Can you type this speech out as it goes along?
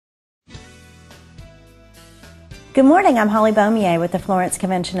Good morning, I'm Holly Beaumier with the Florence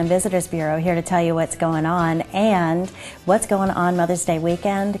Convention and Visitors Bureau, here to tell you what's going on and what's going on Mother's Day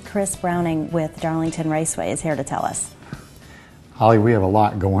weekend. Chris Browning with Darlington Raceway is here to tell us. Holly, we have a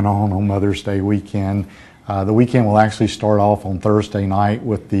lot going on Mother's Day weekend. The weekend will actually start off on Thursday night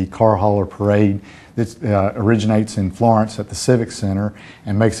with the car hauler parade that originates in Florence at the Civic Center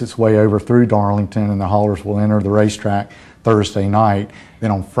and makes its way over through Darlington, and the haulers will enter the racetrack Thursday night. Then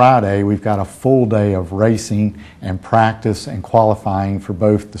on Friday, we've got a full day of racing and practice and qualifying for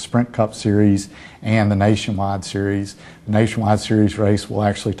both the Sprint Cup Series and the Nationwide Series. The Nationwide Series race will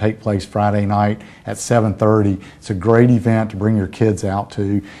actually take place Friday night at 7:30. It's a great event to bring your kids out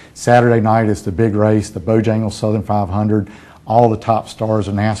to. Saturday night is the big race, the Bojangles Southern 500. All the top stars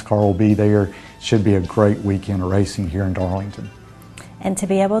of NASCAR will be there. Should be a great weekend of racing here in Darlington. And to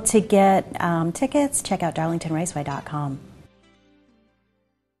be able to get tickets, check out darlingtonraceway.com.